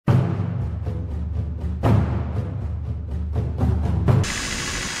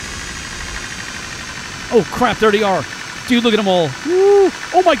Oh, crap. There they are. Dude, look at them all. Woo.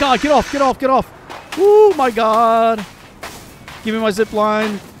 Oh, my God. Get off. Get off. Get off. Oh, my God. Give me my zip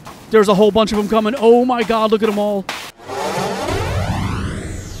line. There's a whole bunch of them coming. Oh, my God. Look at them all.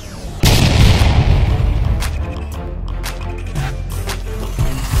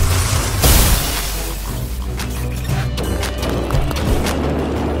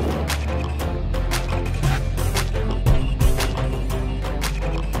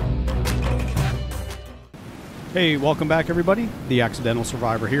 Hey, welcome back, everybody. The Accidental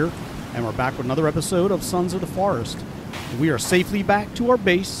Survivor here, and we're back with another episode of Sons of the Forest. We are safely back to our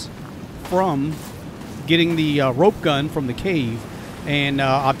base from getting the rope gun from the cave, and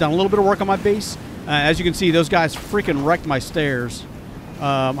I've done a little bit of work on my base. As you can see, those guys freaking wrecked my stairs.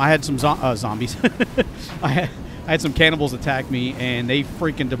 I had some zombies. I had some cannibals attack me, and they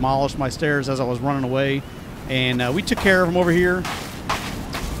freaking demolished my stairs as I was running away. And we took care of them over here.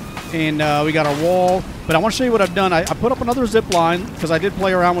 And we got our wall. But I want to show you what I've done. I put up another zip line because I did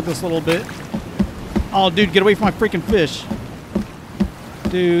play around with this a little bit. Oh, dude, get away from my freaking fish.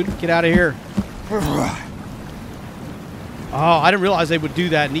 Dude, get out of here. Oh, I didn't realize they would do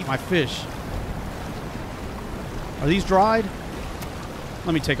that and eat my fish. Are these dried?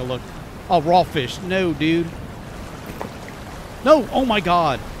 Let me take a look. Oh, raw fish. No, dude. No. Oh, my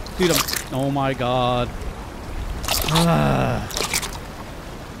God. Dude, oh, my God.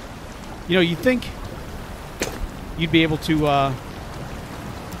 You know, you'd think you'd be able to,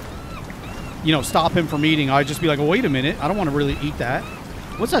 you know, stop him from eating. I'd just be like, oh, wait a minute. I don't want to really eat that.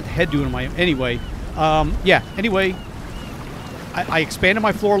 What's that head doing in my... Anyway, yeah. Anyway, I expanded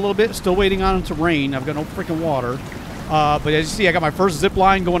my floor a little bit. Still waiting on it to rain. I've got no freaking water. But as you see, I got my first zip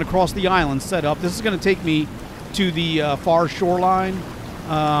line going across the island set up. This is going to take me to the far shoreline.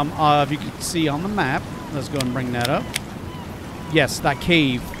 If you can see on the map. Let's go and bring that up. Yes, that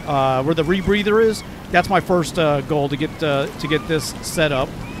cave where the rebreather is. That's my first goal to get this set up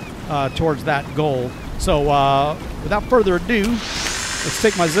towards that goal. So without further ado, let's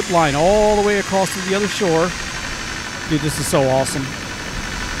take my zip line all the way across to the other shore. Dude, this is so awesome.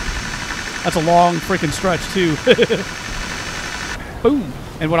 That's a long freaking stretch too. Boom.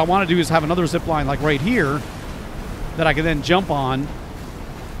 And what I want to do is have another zip line like right here that I can then jump on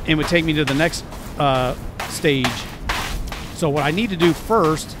and would take me to the next stage. So what I need to do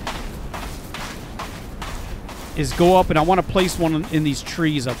first is go up, and I want to place one in these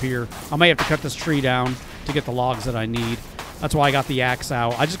trees up here. I may have to cut this tree down to get the logs that I need. That's why I got the axe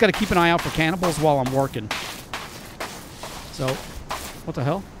out. I just got to keep an eye out for cannibals while I'm working. So, what the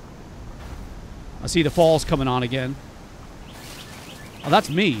hell? I see the falls coming on again. Oh,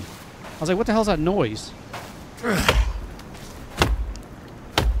 that's me. I was like, what the hell's that noise? Let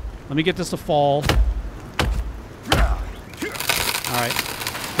me get this to fall. Alright.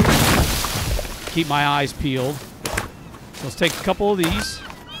 Keep my eyes peeled. Let's take a couple of these.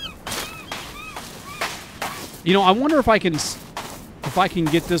 You know, I wonder if I can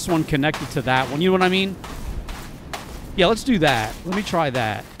get this one connected to that one. You know what I mean? Yeah, let's do that. Let me try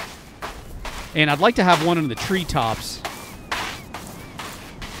that. And I'd like to have one in the treetops.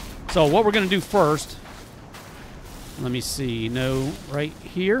 So what we're going to do first, let me see. No, right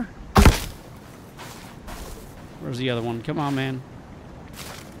here. Where's the other one? Come on, man.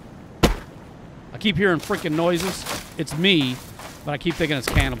 I keep hearing freaking noises. It's me, but I keep thinking it's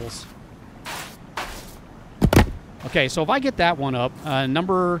cannibals. Okay, so if I get that one up,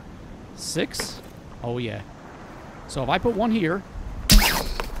 number 6. Oh, yeah. So if I put one here.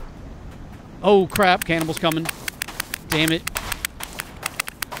 Oh, crap. Cannibals coming. Damn it.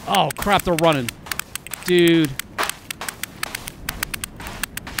 Oh, crap. They're running. Dude.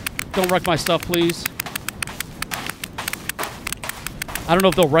 Don't wreck my stuff, please. I don't know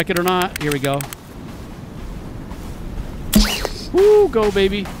if they'll wreck it or not. Here we go. Woo, go,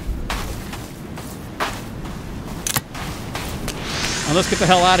 baby. Now let's get the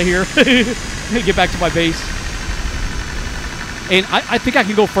hell out of here. Get back to my base. And I think I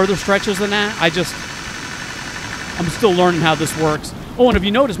can go further stretches than that. I'm still learning how this works. Oh, and if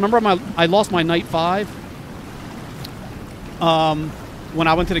you notice, remember I lost my Night 5? When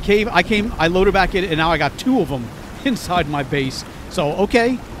I went to the cave, I loaded back in, and now I got 2 of them inside my base. So,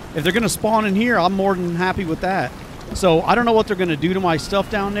 okay, if they're going to spawn in here, I'm more than happy with that. So, I don't know what they're going to do to my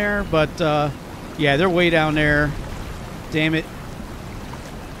stuff down there, but, yeah, they're way down there. Damn it.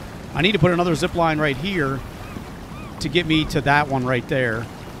 I need to put another zip line right here to get me to that one right there.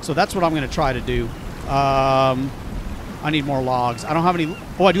 So, that's what I'm going to try to do. I need more logs. I don't have any...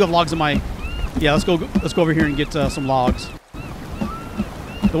 Oh, I do have logs in my... Yeah, let's go over here and get some logs.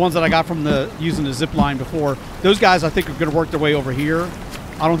 The ones that I got from using the zip line before. Those guys, I think, are going to work their way over here.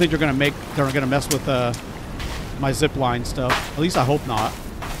 I don't think they're gonna mess with my zip line stuff. At least I hope not.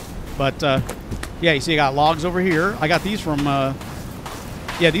 But yeah, you see, I got logs over here. I got these from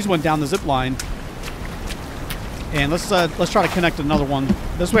yeah, these went down the zip line. And let's try to connect another one.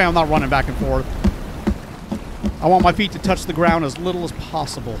 This way I'm not running back and forth. I want my feet to touch the ground as little as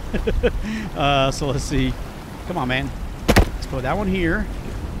possible. So let's see. Come on, man. Let's put that one here.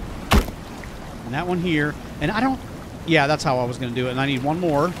 And that one here. And I don't... Yeah, that's how I was going to do it. And I need one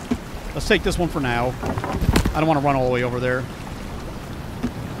more. Let's take this one for now. I don't want to run all the way over there.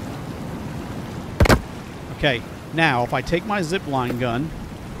 Okay. Now, if I take my zipline gun...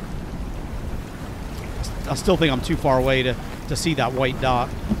 I still think I'm too far away to see that white dot.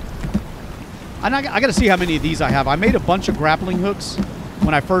 And I got to see how many of these I have. I made a bunch of grappling hooks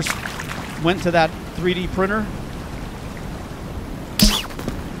when I first went to that 3D printer.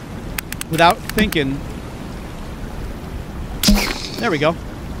 Without thinking. There we go.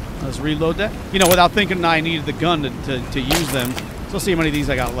 Let's reload that. You know, without thinking I needed the gun to use them. So let's see how many of these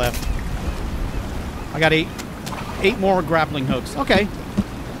I got left. I got eight more grappling hooks. Okay.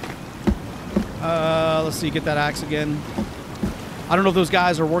 Let's see, get that axe again. I don't know if those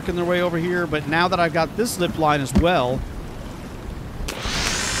guys are working their way over here, but now that I've got this zip line as well,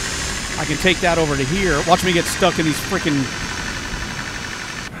 I can take that over to here. Watch me get stuck in these freaking...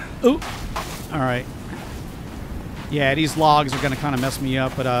 Ooh. All right. Yeah, these logs are going to kind of mess me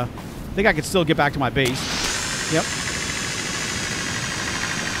up, but I think I can still get back to my base. Yep.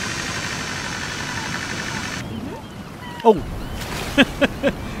 Oh.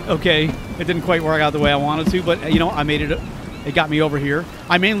 Okay, it didn't quite work out the way I wanted to, but, you know, I made it. It got me over here.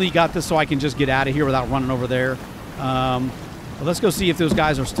 I mainly got this so I can just get out of here without running over there. Well, let's go see if those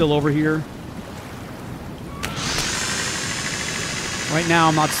guys are still over here. Right now,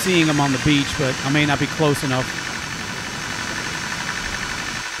 I'm not seeing them on the beach, but I may not be close enough.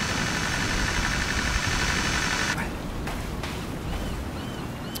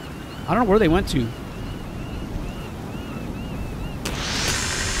 I don't know where they went to.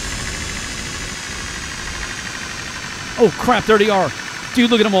 Oh, crap, there they are.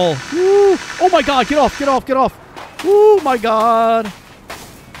 Dude, look at them all. Woo. Oh, my God. Get off, get off, get off. Oh, my God.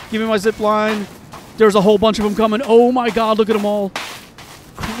 Give me my zip line. There's a whole bunch of them coming. Oh, my God. Look at them all.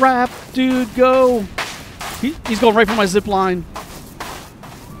 Crap, dude. Go. He's going right for my zip line.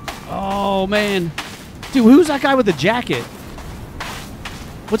 Oh, man. Dude, who's that guy with the jacket?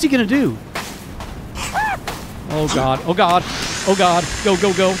 What's he going to do? Oh, God. Oh, God. Oh, God. Go,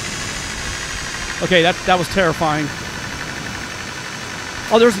 go, go. Okay, that was terrifying.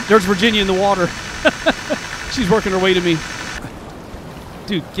 Oh, there's Virginia in the water. She's working her way to me.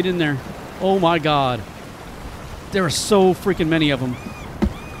 Dude, get in there. Oh, my God. There are so freaking many of them.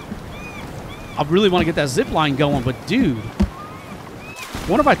 I really want to get that zip line going, but, dude. I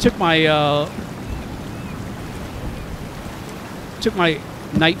wonder if I took my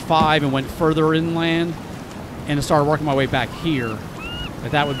Night 5 and went further inland and started working my way back here.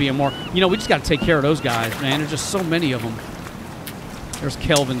 That would be a more... You know, we just got to take care of those guys, man. There's just so many of them. There's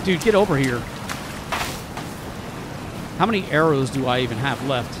Kelvin. Dude, get over here. How many arrows do I even have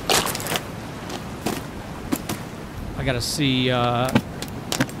left? I got to see... here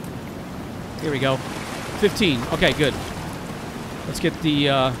we go. 15. Okay, good. Let's get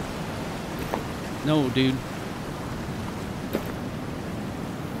the... No, dude.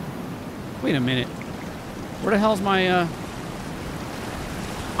 Wait a minute. Where the hell's my...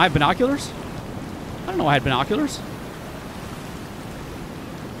 I have binoculars? I don't know I had binoculars.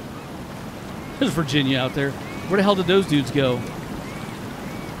 There's Virginia out there. Where the hell did those dudes go?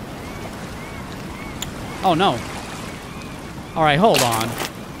 Oh, no. All right, hold on.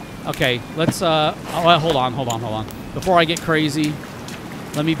 Okay, let's... hold on. Before I get crazy,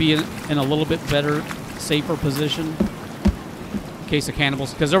 let me be in a little bit better, safer position. In case of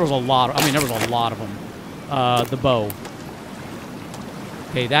cannibals. Because there was a lot of... I mean, there was a lot of them. The bow.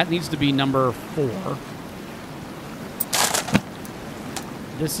 Okay, that needs to be number 4.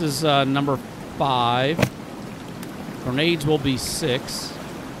 This is number 5. Grenades will be 6.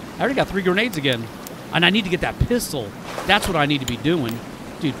 I already got 3 grenades again. And I need to get that pistol. That's what I need to be doing.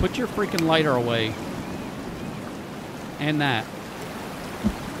 Dude, put your freaking lighter away. And that.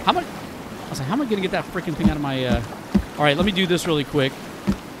 How much? I was like, how am I going to get that freaking thing out of my... All right, let me do this really quick.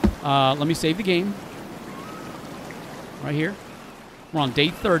 Let me save the game. Right here. We're on day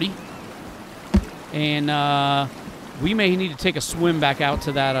 30. And we may need to take a swim back out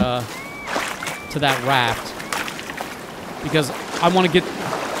to that raft. Because I want to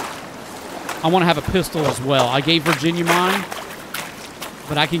have a pistol as well. I gave Virginia mine.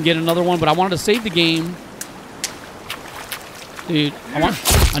 But I can get another one. But I wanted to save the game. Dude, I want...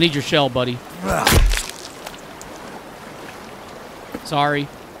 I need your shell, buddy. Sorry.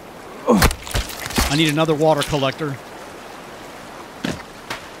 I need another water collector.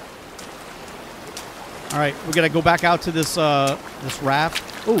 All right, we gotta go back out to this this raft.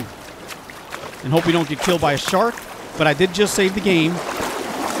 Ooh, and hope we don't get killed by a shark. But I did just save the game,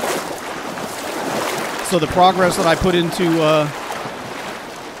 so the progress that I put into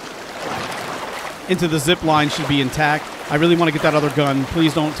the zip line should be intact. I really want to get that other gun.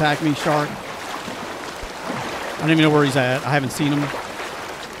 Please don't attack me, shark. I don't even know where he's at. I haven't seen him.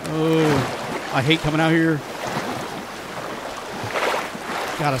 Oh, I hate coming out here.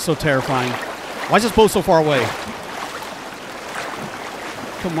 God, it's so terrifying. Why is this boat so far away?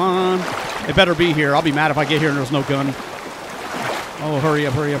 Come on. It better be here. I'll be mad if I get here and there's no gun. Oh, hurry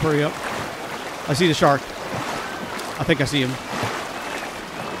up, hurry up, hurry up. I see the shark. I think I see him.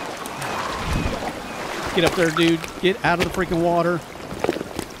 Get up there, dude. Get out of the freaking water.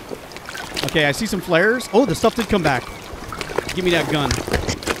 Okay, I see some flares. Oh, the stuff did come back. Give me that gun.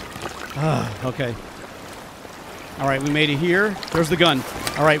 Okay. All right, we made it here. There's the gun.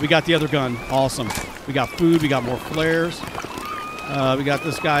 All right, we got the other gun. Awesome. We got food. We got more flares. We got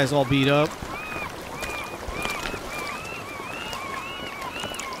this guy's all beat up.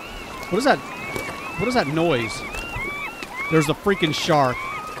 What is that? What is that noise? There's a freaking shark.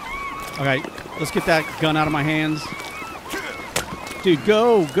 Okay, let's get that gun out of my hands. Dude,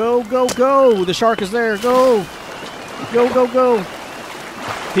 go, go, go, go. The shark is there. Go. Go, go, go.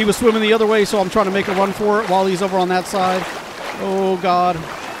 He was swimming the other way, so I'm trying to make a run for it while he's over on that side. Oh, God.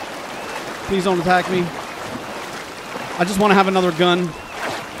 Please don't attack me. I just want to have another gun.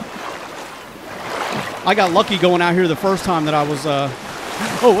 I got lucky going out here the first time that I was...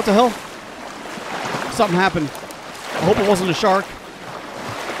 Oh, what the hell? Something happened. I hope it wasn't a shark.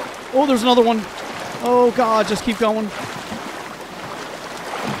 Oh, there's another one. Oh, God, just keep going.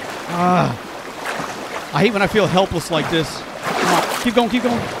 I hate when I feel helpless like this. Come on, keep going, keep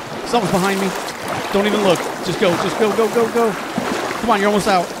going. Something's behind me. Don't even look. Just go, go, go, go. Come on, you're almost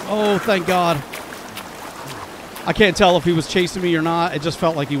out. Oh, thank God. I can't tell if he was chasing me or not. It just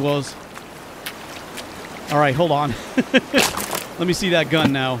felt like he was. All right, hold on. Let me see that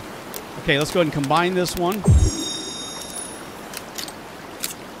gun now. Okay, let's go ahead and combine this one.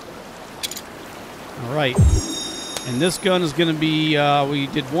 All right. And this gun is going to be, we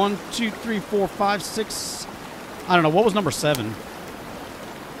did 1, 2, 3, 4, 5, 6. I don't know. What was number 7?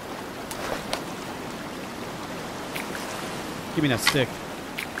 Give me that stick.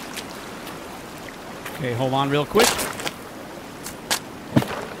 Okay, hold on real quick.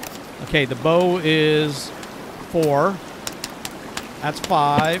 Okay, the bow is 4. That's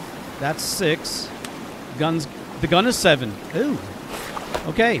 5. That's 6. The gun is 7. Ooh.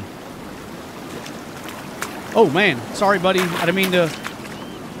 Okay. Oh, man. Sorry, buddy. I didn't mean to...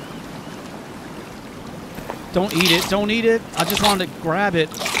 Don't eat it. Don't eat it. I just wanted to grab it.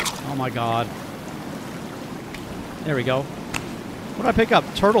 Oh, my God. There we go. What did I pick up?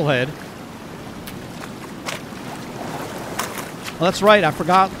 Turtle head. Well, that's right. I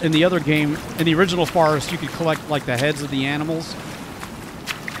forgot in the other game, in the original Forest, you could collect, like, the heads of the animals.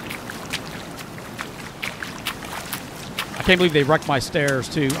 I can't believe they wrecked my stairs,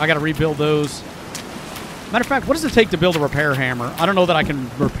 too. I got to rebuild those. Matter of fact, what does it take to build a repair hammer? I don't know that I can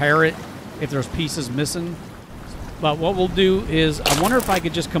repair it if there's pieces missing. But what we'll do is, I wonder if I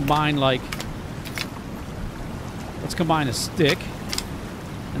could just combine, like... Let's combine a stick.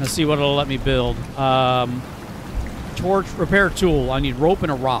 And let's see what it'll let me build. Torch, repair tool. I need rope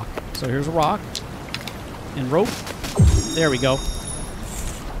and a rock. So here's a rock. And rope. There we go.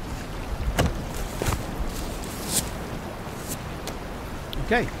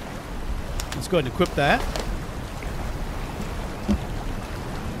 Okay. Let's go ahead and equip that.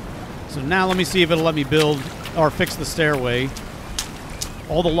 So now let me see if it'll let me build or fix the stairway.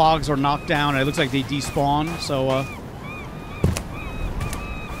 All the logs are knocked down, and it looks like they despawn. So,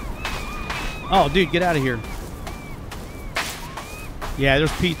 oh, dude, get out of here. Yeah,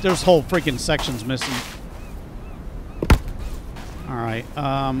 there's whole freaking sections missing. All right.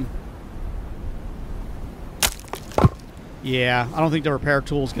 Yeah, I don't think the repair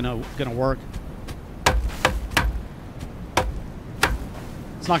tool's gonna work.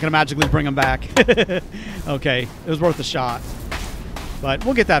 It's not gonna magically bring them back. Okay, it was worth a shot. But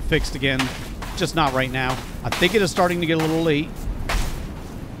we'll get that fixed again. Just not right now. I think it is starting to get a little late.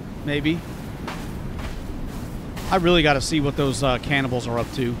 Maybe. I really got to see what those cannibals are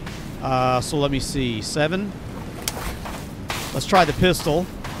up to. So let me see. 7. Let's try the pistol.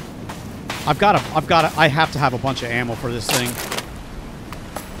 I have to have a bunch of ammo for this thing.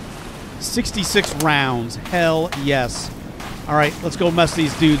 66 rounds. Hell yes. All right, let's go mess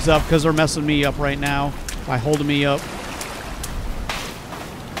these dudes up because they're messing me up right now by holding me up.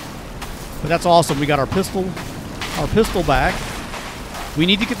 But that's awesome. We got our pistol back. We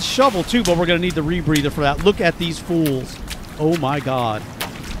need to get the shovel too, but we're going to need the rebreather for that. Look at these fools. Oh my God.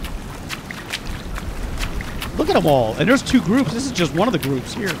 Look at them all. And there's 2 groups. This is just one of the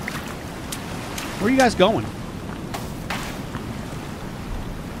groups here. Where are you guys going?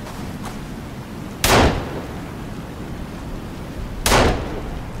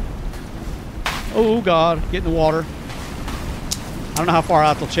 Oh God, get in the water. I don't know how far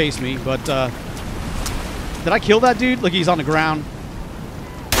out they'll chase me, but did I kill that dude? Look, he's on the ground.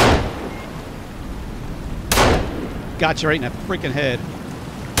 Got you right in that freaking head.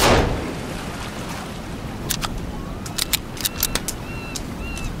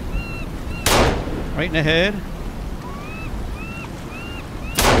 Right in the head.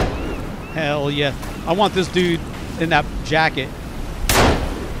 Hell yeah. I want this dude in that jacket.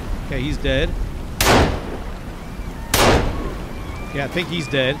 Okay, he's dead. Yeah, I think he's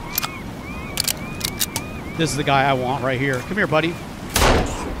dead. This is the guy I want right here. Come here, buddy.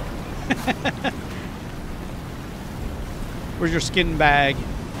 Where's your skin bag?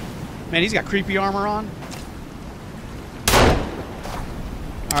 Man, he's got creepy armor on.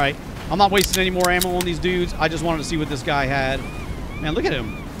 Alright. I'm not wasting any more ammo on these dudes. I just wanted to see what this guy had. Man, look at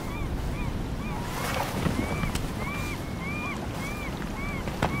him.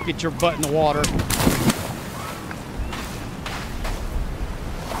 Get your butt in the water.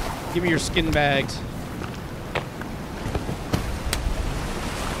 Give me your skin bags.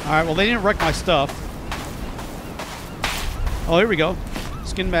 Alright, well, they didn't wreck my stuff. Oh, here we go.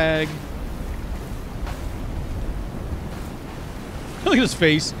 Skin bag. Look at his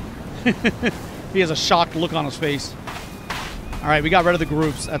face. He has a shocked look on his face. Alright, we got rid of the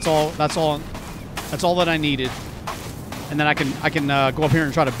groups. That's all that I needed. And then I can go up here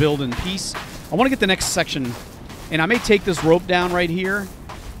and try to build in peace. I want to get the next section. And I may take this rope down right here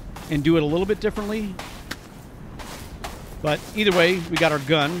and do it a little bit differently. But either way, we got our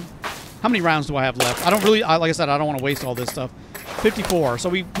gun. How many rounds do I have left? I don't really, like I said, I don't want to waste all this stuff. 54. So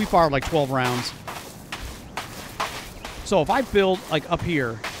we fired like 12 rounds. So if I build like up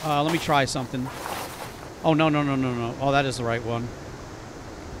here, let me try something. Oh, no. Oh, that is the right one.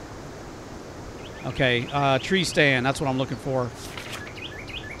 Okay, tree stand. That's what I'm looking for.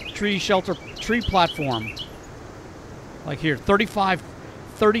 Tree shelter, tree platform. Like here, 35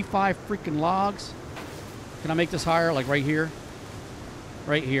 freaking logs. Can I make this higher? Like right here?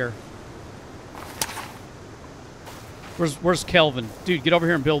 Right here. Where's Kelvin? Dude, get over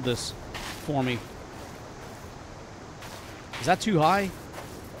here and build this for me. Is that too high?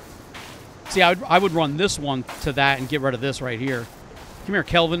 See, I would run this one to that and get rid of this right here. Come here,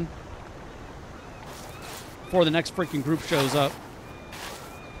 Kelvin. Before the next freaking group shows up.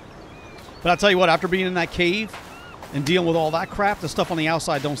 But I'll tell you what, after being in that cave and dealing with all that crap, the stuff on the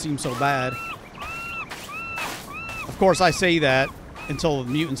outside don't seem so bad. Of course, I say that until the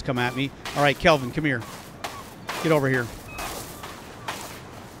mutants come at me. All right, Kelvin, come here. Get over here.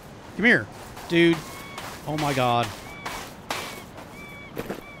 Come here, dude. Oh, my God.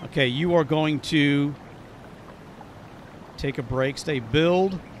 Okay, you are going to take a break. Stay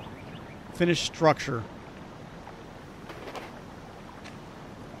build. Finish structure.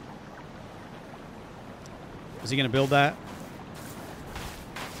 Is he going to build that?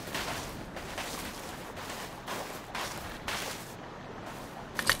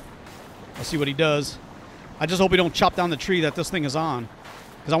 Let's see what he does. I just hope we don't chop down the tree that this thing is on.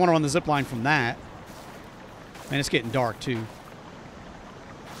 Because I want to run the zip line from that. Man, it's getting dark, too.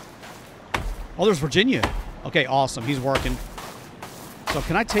 Oh, there's Virginia. Okay, awesome. He's working. So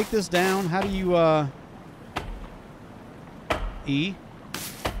can I take this down? How do you, E?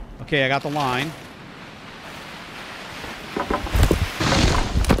 Okay, I got the line.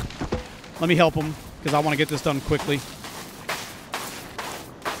 Let me help him, because I want to get this done quickly.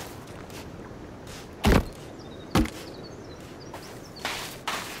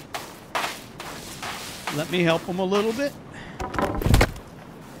 Let me help him a little bit.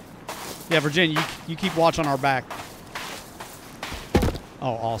 Yeah, Virginia, you keep watch on our back.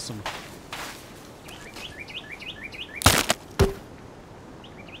 Oh, awesome.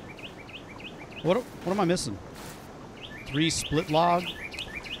 What am I missing? 3 split log.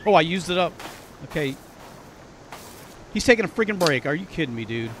 Oh, I used it up. Okay. He's taking a freaking break. Are you kidding me,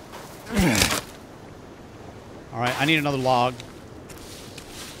 dude? Alright, I need another log.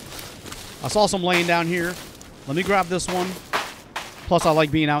 I saw some laying down here. Let me grab this one. Plus, I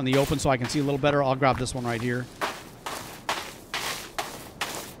like being out in the open so I can see a little better. I'll grab this one right here.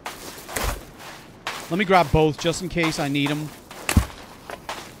 Let me grab both just in case I need them.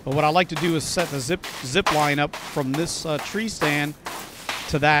 But what I like to do is set the zip line up from this tree stand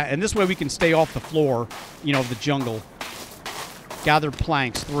to that, and this way we can stay off the floor, you know, of the jungle. Gathered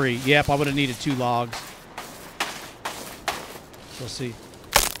planks, 3. Yep, I would have needed 2 logs. Let's see.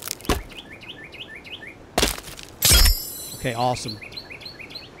 Okay, awesome.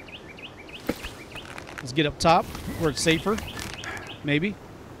 Let's get up top where it's safer. Maybe.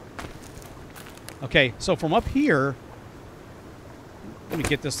 Okay, so from up here, let me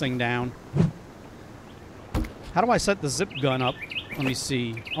get this thing down. How do I set the zip gun up? Let me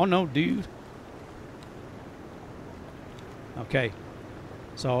see. Oh, no, dude. Okay.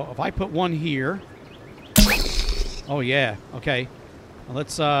 So if I put one here. Oh, yeah. Okay. Well,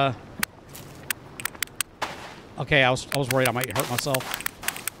 let's, okay, I was worried I might hurt myself.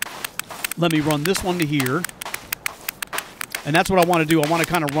 Let me run this one to here. And that's what I want to do. I want to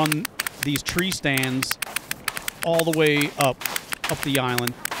kind of run these tree stands all the way up the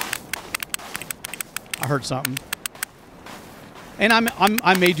island. I heard something. And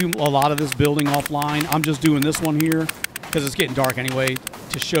I may do a lot of this building offline. I'm just doing this one here because it's getting dark anyway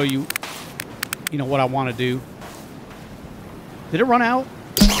to show you, you know, what I want to do. Did it run out?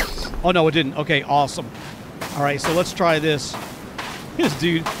 Oh, no, it didn't. Okay, awesome. All right, so let's try this. This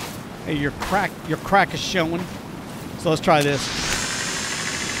dude, hey, your crack is showing. So let's try this.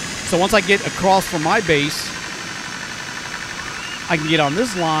 So once I get across from my base, I can get on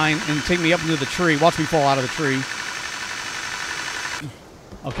this line and take me up into the tree. Watch me fall out of the tree.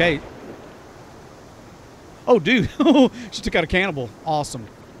 Okay. Oh, dude. She took out a cannibal. Awesome.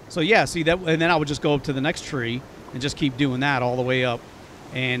 So, yeah, see that, and then I would just go up to the next tree and just keep doing that all the way up.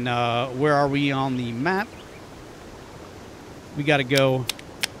 And where are we on the map? We got to go.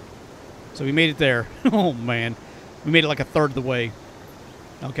 So we made it there. Oh, man. We made it like a third of the way.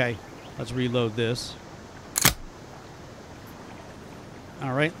 Okay. Let's reload this.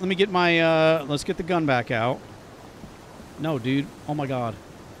 All right. Let me get my, let's get the gun back out. No, dude. Oh, my God.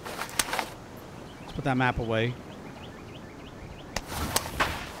 Let's put that map away.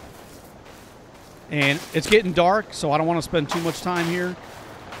 And it's getting dark, so I don't want to spend too much time here.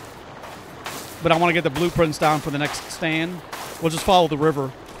 But I want to get the blueprints down for the next stand. We'll just follow the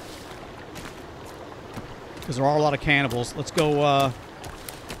river. Because there are a lot of cannibals. Let's go,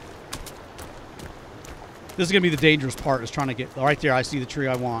 this is going to be the dangerous part, is trying to get... Right there, I see the tree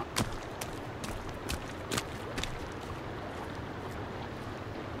I want.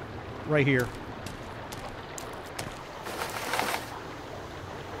 Right here.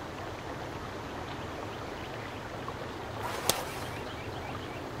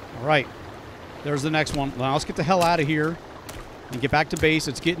 All right. There's the next one. Now, let's get the hell out of here and get back to base.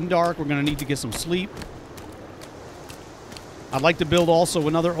 It's getting dark. We're going to need to get some sleep. I'd like to build also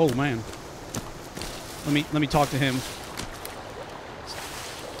another... Oh, man. Let me talk to him.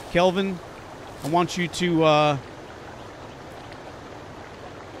 Kelvin, I want you to... oh,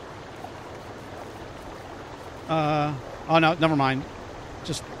 no, never mind.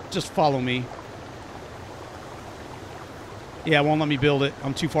 Just follow me. Yeah, it won't let me build it.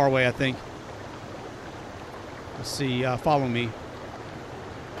 I'm too far away, I think. Let's see. Follow me.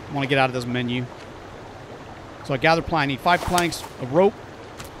 I want to get out of this menu. So I gather plank. I need 5 planks, a rope,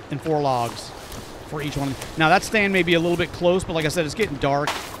 and 4 logs for each one. Now, that stand may be a little bit close, but like I said, it's getting dark.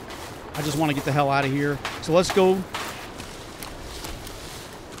 I just want to get the hell out of here. So let's go.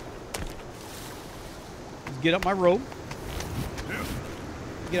 Let's get up my rope.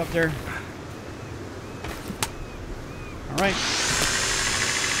 Get up there. All right.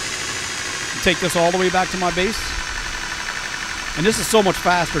 Take this all the way back to my base. And this is so much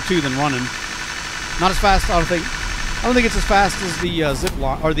faster, too, than running. Not as fast, I don't think it's as fast as the zip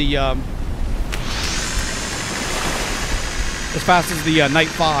line, or the, as fast as the Night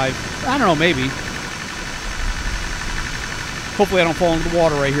 5. I don't know, maybe. Hopefully I don't fall into the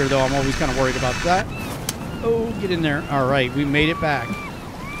water right here, though. I'm always kind of worried about that. Oh, get in there. All right, we made it back.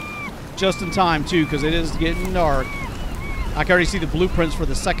 Just in time, too, because it is getting dark. I can already see the blueprints for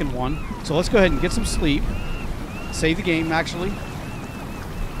the second one. So let's go ahead and get some sleep. Save the game, actually.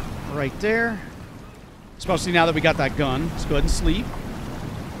 Right there. Especially now that we got that gun. Let's go ahead and sleep.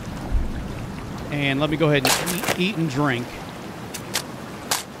 And let me go ahead and eat and drink.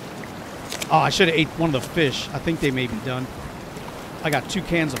 Oh, I should have ate one of the fish. I think they may be done. I got 2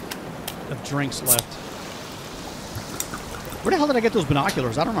 cans of drinks left. Where the hell did I get those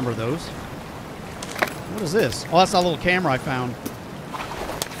binoculars? I don't remember those. What is this? Oh, that's that little camera I found.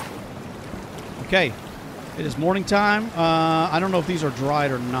 Okay. It is morning time. I don't know if these are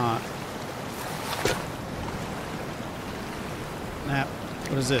dried or not. Nah.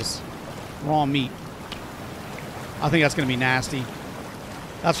 What is this? Raw meat. I think that's going to be nasty.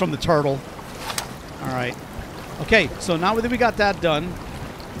 That's from the turtle. All right. Okay, so now that we got that done.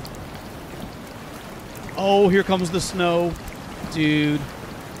 Oh, here comes the snow. Dude.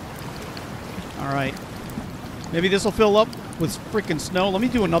 All right. Maybe this will fill up with freaking snow. Let me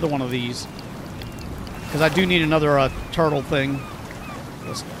do another one of these. Because I do need another turtle thing.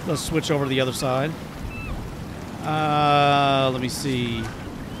 Let's switch over to the other side. Let me see.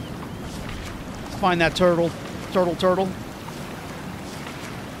 Let's find that turtle. Turtle.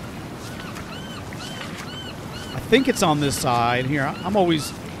 I think it's on this side. Here, I'm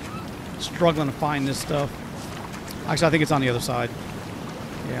always struggling to find this stuff. Actually, I think it's on the other side.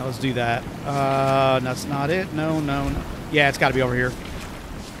 Yeah, let's do that. That's not it. No. Yeah, it's got to be over here.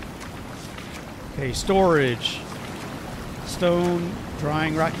 Okay, storage. Stone,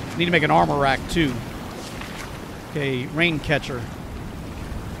 drying rack. Need to make an armor rack, too. Okay, rain catcher.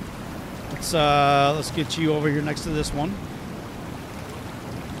 Let's get you over here next to this one.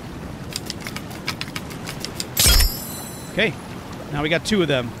 Okay, now we got 2 of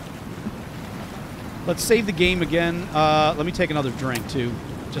them. Let's save the game again. Let me take another drink, too,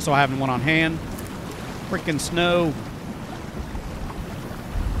 just so I have one on hand. Freaking snow.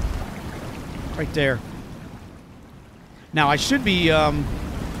 Right there. Now, I should be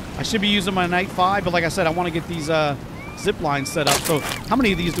using my Night 5, but like I said, I want to get these zip lines set up. So, how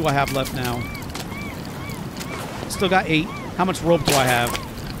many of these do I have left now? Still got 8. How much rope do I have?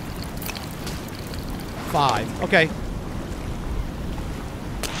 5. Okay.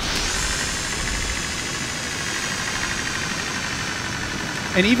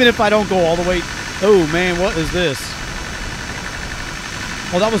 And even if I don't go all the way... Oh, man, what is this?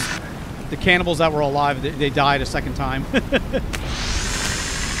 Oh, that was the cannibals that were alive. They died a second time.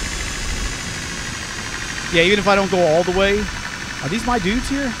 Yeah, even if I don't go all the way... Are these my dudes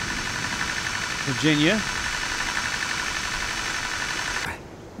here? Virginia.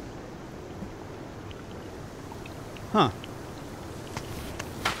 Huh.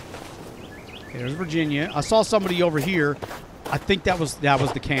 Okay, there's Virginia. I saw somebody over here. I think that was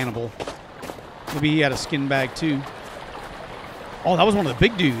the cannibal. Maybe he had a skin bag too. Oh, that was one of the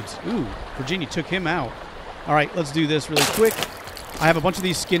big dudes. Ooh, Virginia took him out. All right, let's do this really quick. I have a bunch of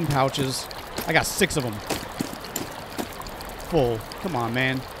these skin pouches. I got 6 of them. Full. Come on,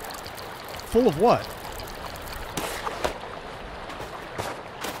 man. Full of what?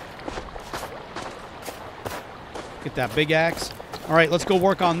 Get that big axe. All right, let's go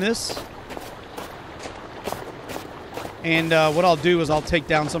work on this. And what I'll do is I'll take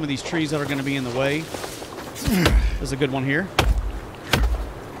down some of these trees that are going to be in the way. There's a good one here.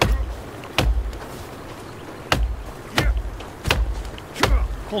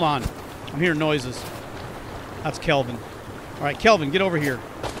 Hold on. I'm hearing noises. That's Kelvin. All right, Kelvin, get over here.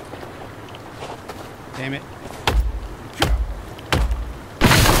 Damn it.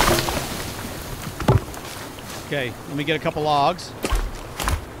 Okay, let me get a couple logs.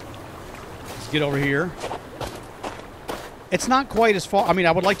 Let's get over here. It's not quite as far. I mean,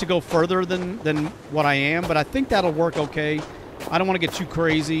 I would like to go further than what I am, but I think that'll work okay. I don't want to get too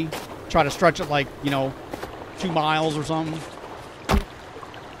crazy. Try to stretch it like, 2 miles or something.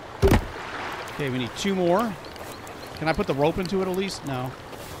 Okay, we need 2 more. Can I put the rope into it at least? No.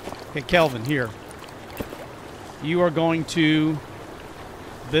 Okay, Kelvin, here. You are going to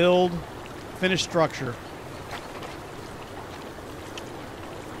build, finish structure.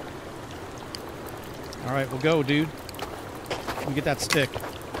 All right, we'll go, dude. Let me get that stick.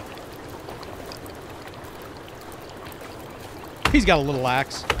 He's got a little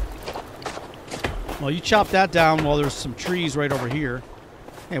axe. Well, you chop that down while there's some trees right over here.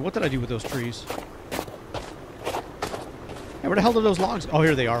 Hey, what did I do with those trees? Hey, where the hell did those logs? Oh,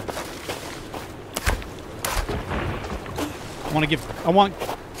 here they are.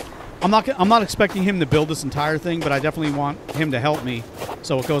 I'm not expecting him to build this entire thing, but I definitely want him to help me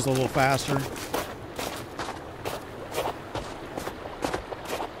so it goes a little faster.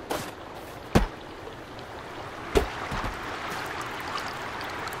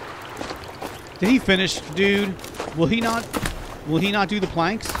 Did he finish, dude? Will he not do the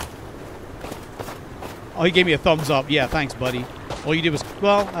planks? Oh, he gave me a thumbs up. Yeah, thanks, buddy. All you did was,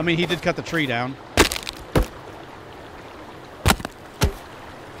 well, I mean, he did cut the tree down.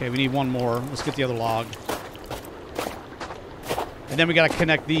 Okay, we need 1 more. Let's get the other log. And then we got to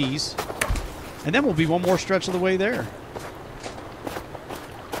connect these. And then we'll be 1 more stretch of the way there.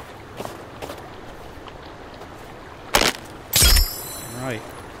 All right.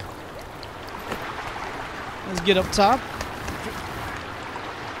 Let's get up top.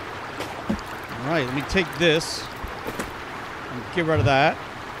 All right, let me take this and get rid of that.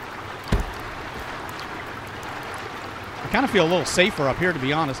 kind of feel a little safer up here, to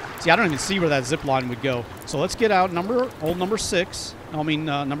be honest. See, I don't even see where that zip line would go. So let's get out old number 6. I mean,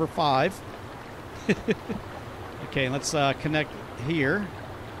 number 5. Okay, let's connect here.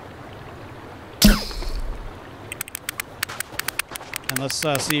 And let's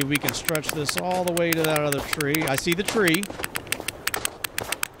see if we can stretch this all the way to that other tree. I see the tree.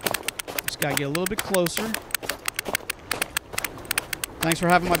 Just got to get a little bit closer. Thanks for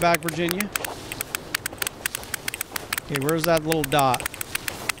having my back, Virginia. Okay, where's that little dot?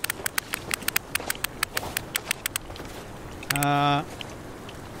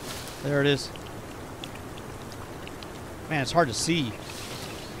 There it is. Man, it's hard to see.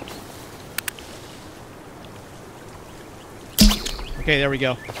 Okay, there we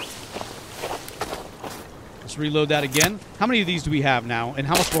go. Let's reload that again. How many of these do we have now? And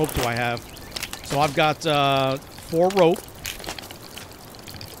how much rope do I have? So I've got 4 rope.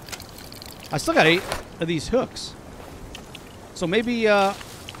 I still got 8 of these hooks. So maybe I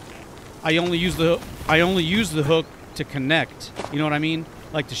only use the hook to connect. You know what I mean?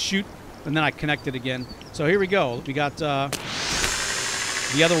 Like to shoot, and then I connect it again. So here we go. We got the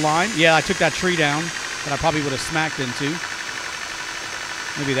other line. Yeah, I took that tree down that I probably would have smacked into.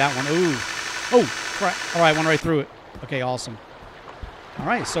 Maybe that one. Ooh. Oh, crap. All right, went right through it. Okay, awesome. All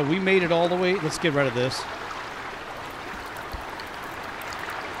right, so we made it all the way. Let's get rid of this.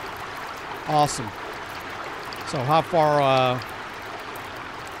 Awesome. So how far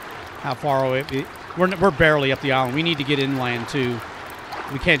away? We're barely up the island. We need to get inland too.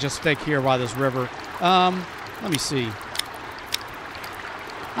 We can't just stick here by this river. Let me see.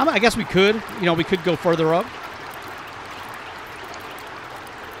 I guess we could. You know, we could go further up.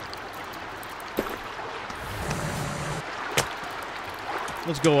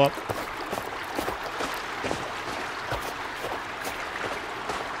 Let's go up.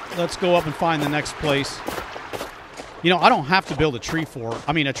 Let's go up and find the next place. You know, I don't have to build a tree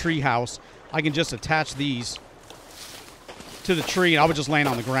house. I can just attach these to the tree, and I would just land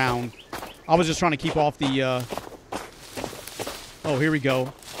on the ground. I was just trying to keep off the... Oh, here we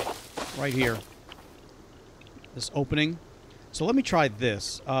go. Right here. This opening. So let me try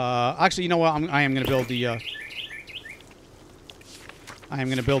this. Actually, you know what? I am going to build the... I am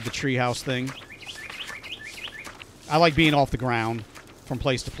going to build the tree house thing. I like being off the ground from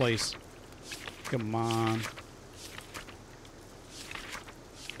place to place. Come on.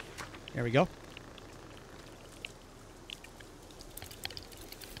 There we go.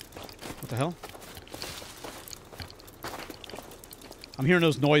 What the hell? I'm hearing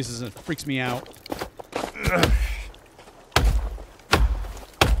those noises and it freaks me out.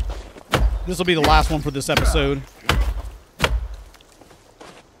 This will be the last one for this episode.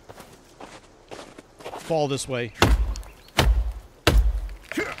 Fall this way.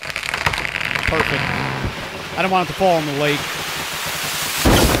 Perfect. I don't want it to fall in the lake.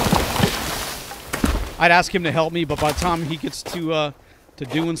 I'd ask him to help me, but by the time he gets to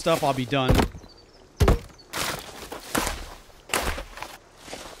doing stuff, I'll be done.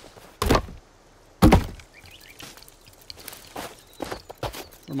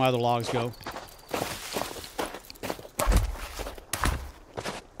 Where my other logs go?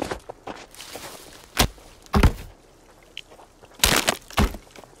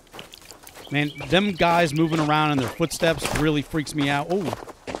 Man, them guys moving around in their footsteps really freaks me out. Oh.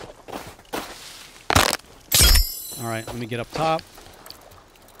 All right, let me get up top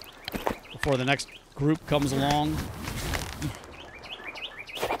before the next group comes along.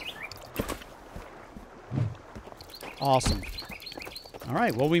 Awesome. All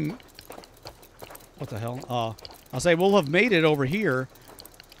right, well, what the hell? I'll say we'll have made it over here.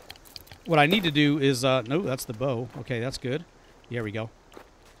 What I need to do is, no, that's the bow. Okay, that's good. Here we go.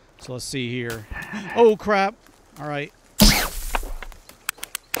 So let's see here. Oh, crap. All right.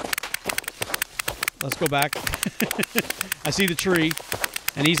 Let's go back. I see the tree,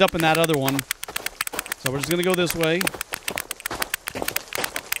 and he's up in that other one. So we're just going to go this way.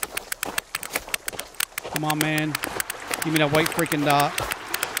 Come on, man. Give me that white freaking dot.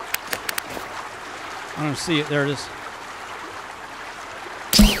 I don't see it. There it is.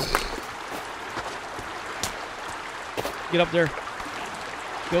 Get up there.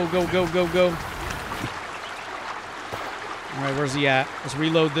 Go, go, go, go, go. All right, where's he at? Let's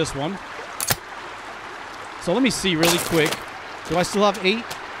reload this one. So let me see really quick. Do I still have 8?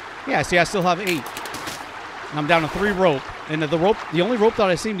 Yeah, see, I still have 8. And I'm down to 3 rope. And the only rope that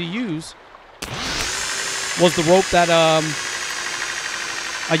I seem to use was the rope that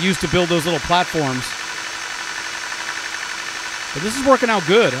I used to build those little platforms. But this is working out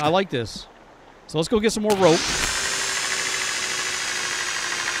good. I like this. So let's go get some more rope.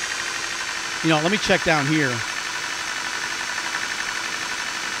 You know, let me check down here.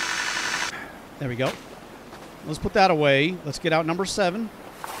 There we go. Let's put that away. Let's get out number 7.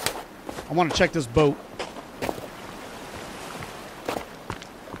 I want to check this boat.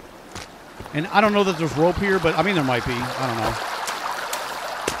 And I don't know that there's rope here, but I mean there might be. I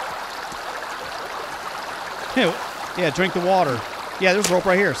don't know. Yeah, drink the water. Yeah, there's rope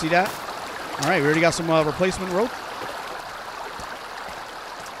right here. See that? All right, we already got some replacement rope.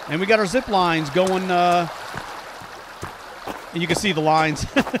 And we got our zip lines going. And you can see the lines.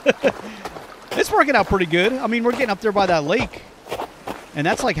 It's working out pretty good. I mean, we're getting up there by that lake. And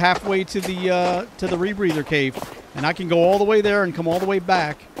that's like halfway to the rebreather cave. And I can go all the way there and come all the way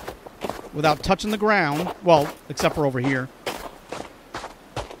back without touching the ground. Well, except for over here.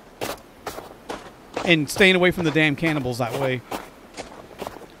 And staying away from the damn cannibals that way.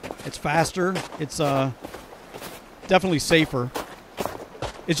 It's faster. It's definitely safer.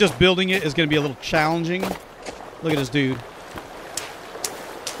 It's just building it is going to be a little challenging. Look at this dude.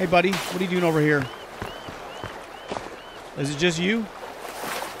 Hey, buddy. What are you doing over here? Is it just you?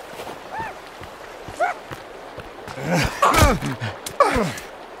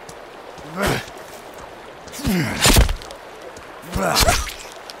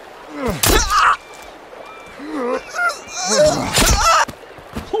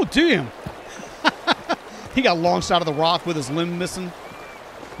 Oh, damn. He got launched out of the rock with his limb missing.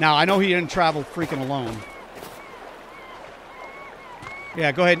 Now, I know he didn't travel freaking alone.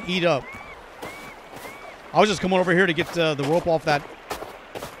 Yeah, go ahead and eat up. I was just coming over here to get the rope off that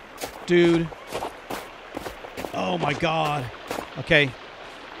dude. Oh, my God. Okay.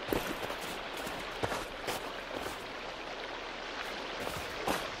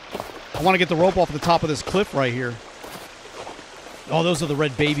 I want to get the rope off the top of this cliff right here. Oh, those are the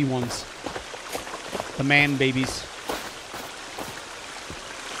red baby ones. The man babies.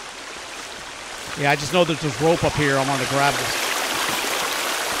 Yeah, I just know that there's rope up here. I wanted to grab this.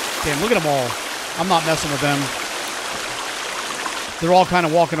 Damn, look at them all. I'm not messing with them. They're all kind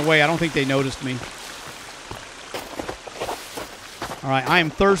of walking away. I don't think they noticed me. All right, I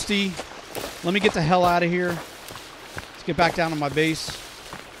am thirsty. Let me get the hell out of here. Let's get back down to my base.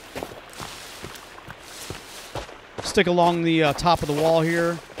 Stick along the top of the wall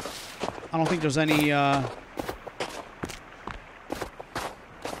here. I don't think there's any... I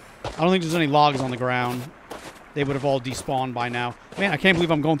don't think there's any logs on the ground. They would have all despawned by now. Man, I can't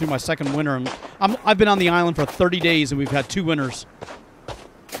believe I'm going through my second winter. And I've been on the island for 30 days, and we've had 2 winters.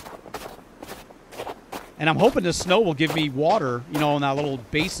 And I'm hoping the snow will give me water, you know, in that little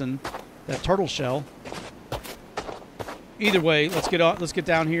basin, that turtle shell. Either way, let's get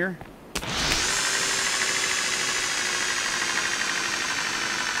down here.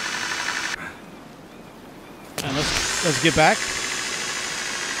 And let's get back.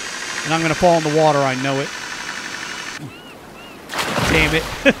 And I'm going to fall in the water, I know it. Damn it.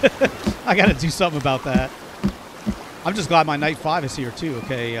 I got to do something about that. I'm just glad my Night 5 is here, too.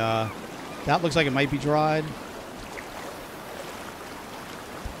 Okay, that looks like it might be dried.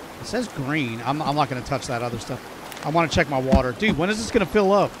 It says green. I'm not going to touch that other stuff. I want to check my water. Dude, when is this going to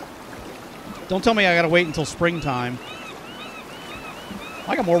fill up? Don't tell me I got to wait until springtime.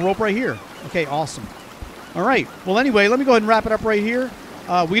 I got more rope right here. Okay, awesome. All right. Well, anyway, let me go ahead and wrap it up right here.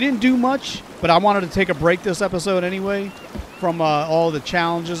 We didn't do much, but I wanted to take a break this episode anyway from all the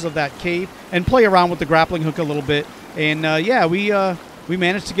challenges of that cave and play around with the grappling hook a little bit. And, yeah, we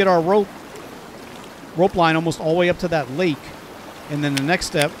managed to get our rope line almost all the way up to that lake. And then the next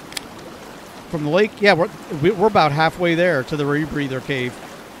step from the lake, yeah, we're about halfway there to the rebreather cave.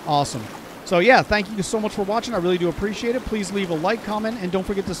 Awesome. So, yeah, thank you so much for watching. I really do appreciate it. Please leave a like, comment, and don't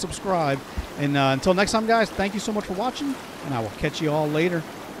forget to subscribe. And until next time, guys, thank you so much for watching, and I will catch you all later.